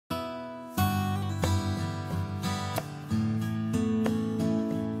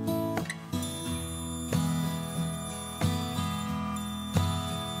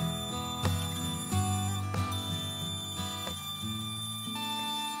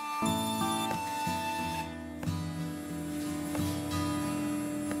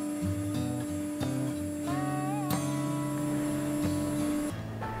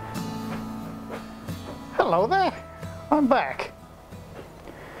Hello there, I'm back.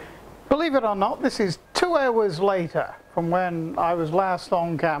 Believe it or not, this is 2 hours later from when I was last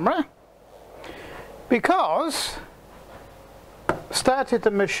on camera, because I started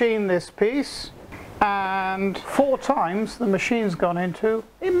to machine this piece and 4 times the machine's gone into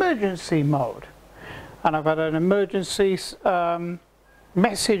emergency mode, and I've had an emergency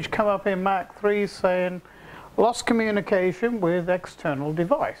message come up in Mach 3 saying lost communication with external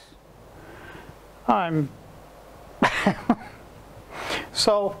device.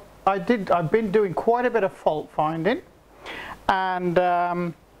 So I've been doing quite a bit of fault finding, and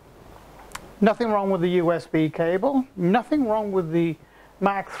nothing wrong with the USB cable, nothing wrong with the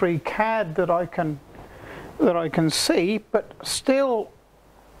Mach 3 CAD that I can see, but still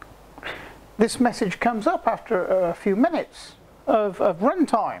this message comes up after a few minutes of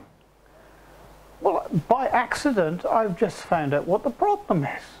runtime. Well, by accident I've just found out what the problem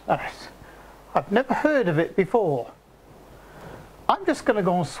is. I've never heard of it before. I'm just going to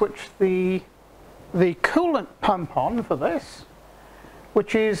go and switch the coolant pump on for this,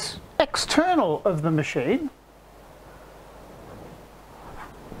 which is external of the machine,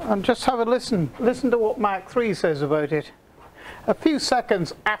 and just have a listen to what Mach 3 says about it a few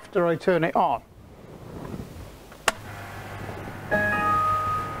seconds after I turn it on.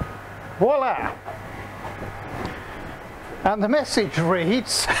 Voila! And the message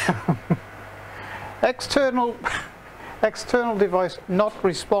reads external device not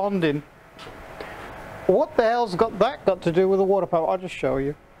responding. What the hell's got to do with the water pump? I'll just show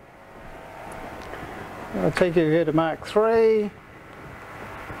you. I'll take you here to Mach 3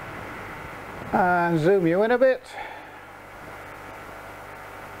 and zoom you in a bit.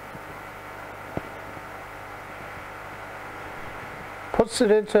 Puts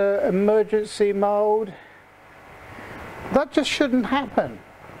it into emergency mode. That just shouldn't happen,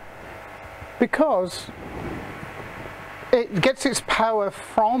 because it gets its power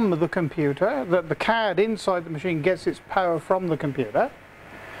from the computer. The CAD inside the machine gets its power from the computer.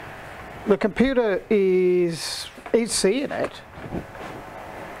 The computer is seeing it.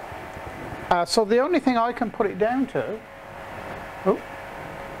 So the only thing I can put it down to,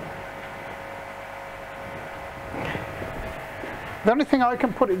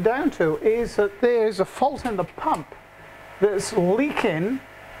 is that there's a fault in the pump that's leaking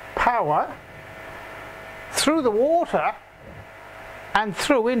power through the water and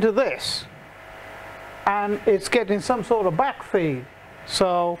through into this, and it's getting some sort of backfeed.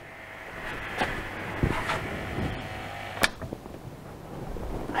 So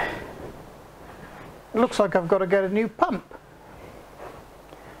it looks like I've got to get a new pump.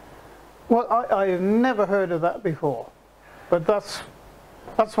 Well, I've never heard of that before, but that's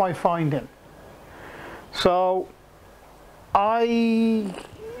my finding. So I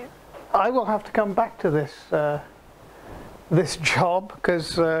will have to come back to this job,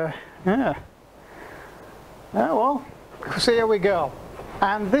 because yeah. Well, so here we go.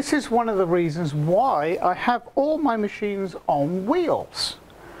 And this is one of the reasons why I have all my machines on wheels,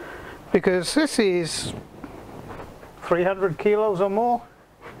 because this is 300 kilos or more,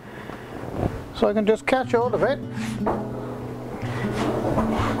 so I can just catch hold of it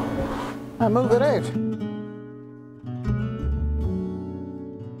and move it out.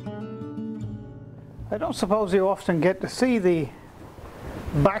 I don't suppose you often get to see the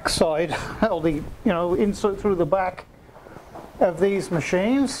backside, or the insert through the back of these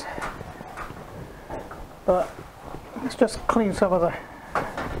machines, but let's just clean some of the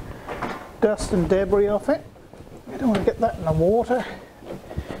dust and debris off it. I don't want to get that in the water,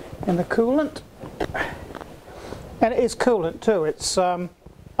 in the coolant. And it is coolant too. It's I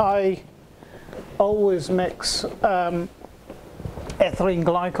always mix ethylene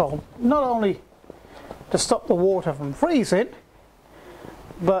glycol, not only to stop the water from freezing,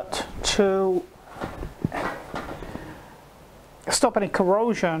 but to stop any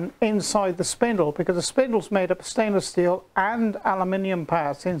corrosion inside the spindle, because the spindle's made up of stainless steel and aluminium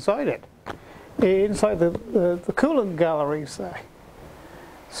parts inside it, inside the coolant galleries there.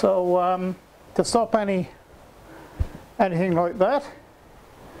 So to stop anything like that,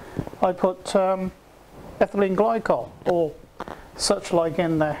 I put ethylene glycol or such like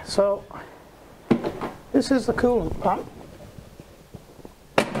in there. So this is the coolant pump.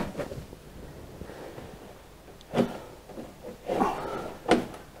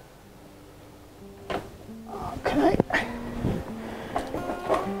 Okay.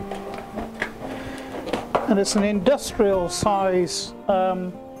 And it's an industrial size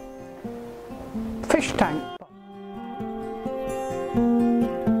fish tank.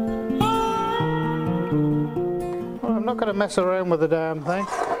 Well, I'm not going to mess around with the damn thing.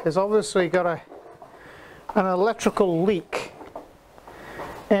 It's obviously got an electrical leak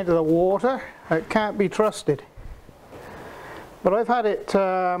into the water. It can't be trusted. But I've had it,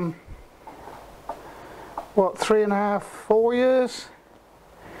 what, 3.5, 4 years?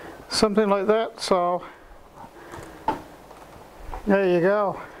 Something like that, so there you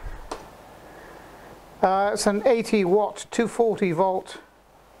go. It's an 80 watt, 240 volt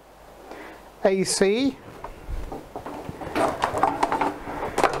AC.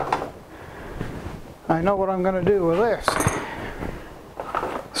 I know what I'm going to do with this.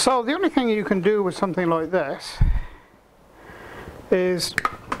 So the only thing you can do with something like this is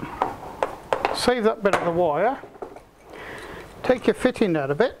save that bit of the wire, take your fitting out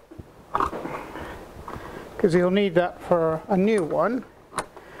of it, because you'll need that for a new one.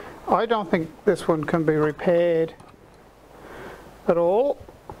 I don't think this one can be repaired at all,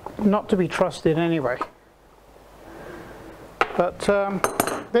 not to be trusted anyway. But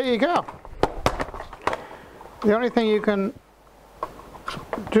there you go. The only thing you can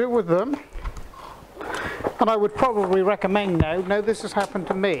do with them, and I would probably recommend now this has happened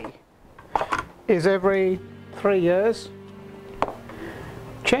to me, is every 3 years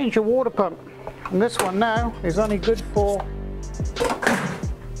change your water pump. And this one now is only good for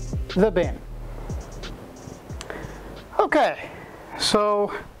the bin. Okay,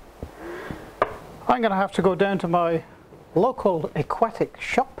 so I'm going to have to go down to my local aquatic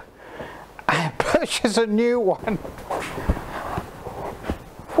shop and purchase a new one.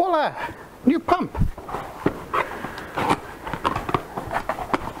 Voila! New pump.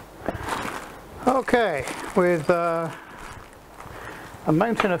 Okay, with a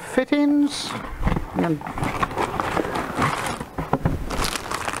mountain of fittings and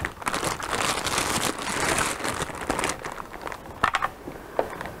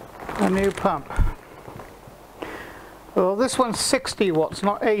a new pump. Well, this one's 60 watts,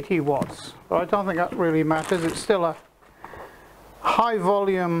 not 80 watts, but I don't think that really matters. It's still a high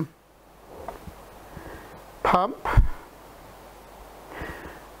volume pump.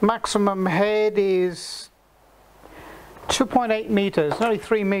 Maximum head is 2.8 meters, nearly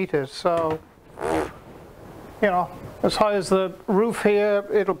 3 meters, so you know, as high as the roof here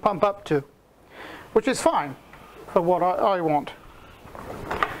it'll pump up to, which is fine for what I want.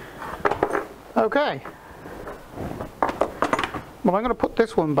 Okay, well, I'm going to put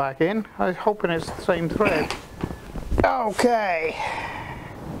this one back in. I'm hoping it's the same thread. Okay,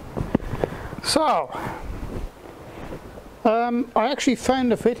 so I actually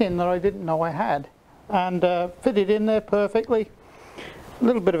found a fitting that I didn't know I had, and fitted in there perfectly. A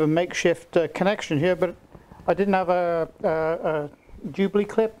little bit of a makeshift connection here, but I didn't have a Jubilee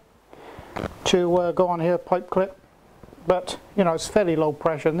clip to go on here, pipe clip, but you know, it's fairly low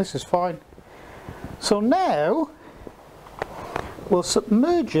pressure and this is fine. So now we'll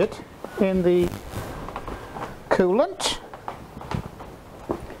submerge it in the coolant,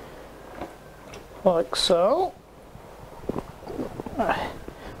 like so.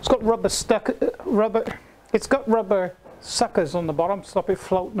 It's got rubber suckers on the bottom to stop it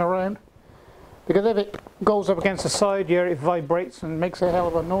floating around, because if it goes up against the side here it vibrates and makes a hell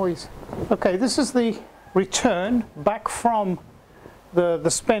of a noise. Okay, this is the return back from the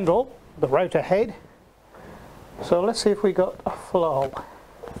spindle, the router head. So let's see if we got a flow.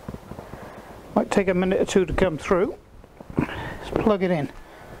 Might take a minute or two to come through. Let's plug it in.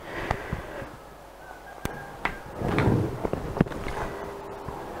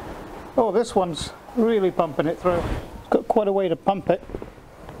 Oh, this one's really pumping it through. It's got quite a way to pump it.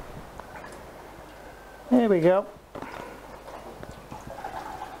 There we go.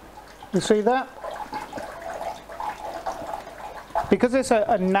 You see that? Because it's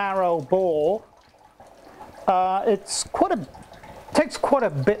a narrow bore, takes quite a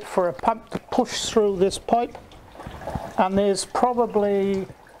bit for a pump to push through this pipe, and there's probably,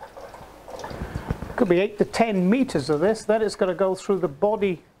 could be 8 to 10 meters of this. Then it's going to go through the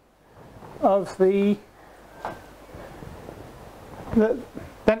body of then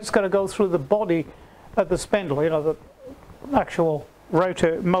it's going to go through the body of the spindle, you know, the actual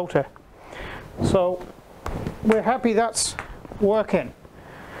router motor. So we're happy that's working.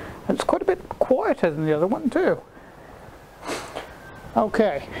 It's quite a bit quieter than the other one too.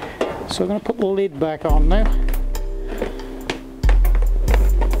 Okay, so I'm going to put the lid back on now.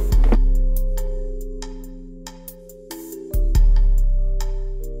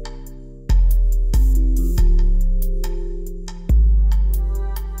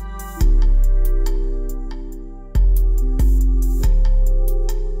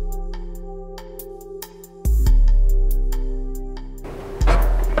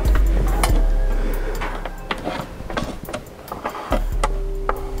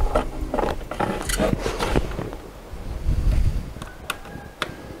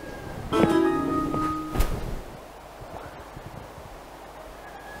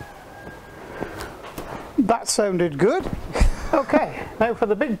 That sounded good. Okay, now for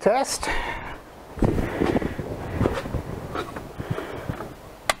the big test.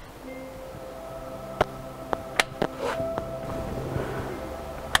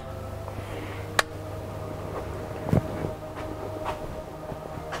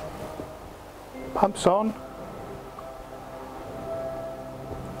 Pumps on.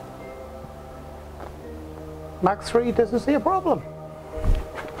 Mach 3 doesn't see a problem.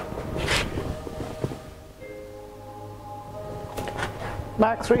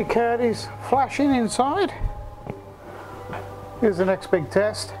 Mach 3 card is flashing inside. Here's the next big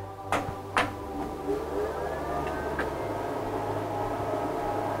test.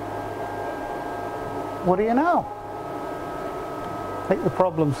 What do you know? I think the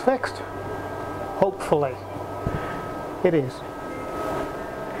problem's fixed. Hopefully. It is.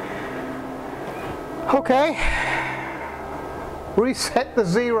 Okay. Reset the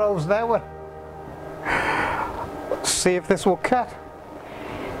zeros now. Let's see if this will cut.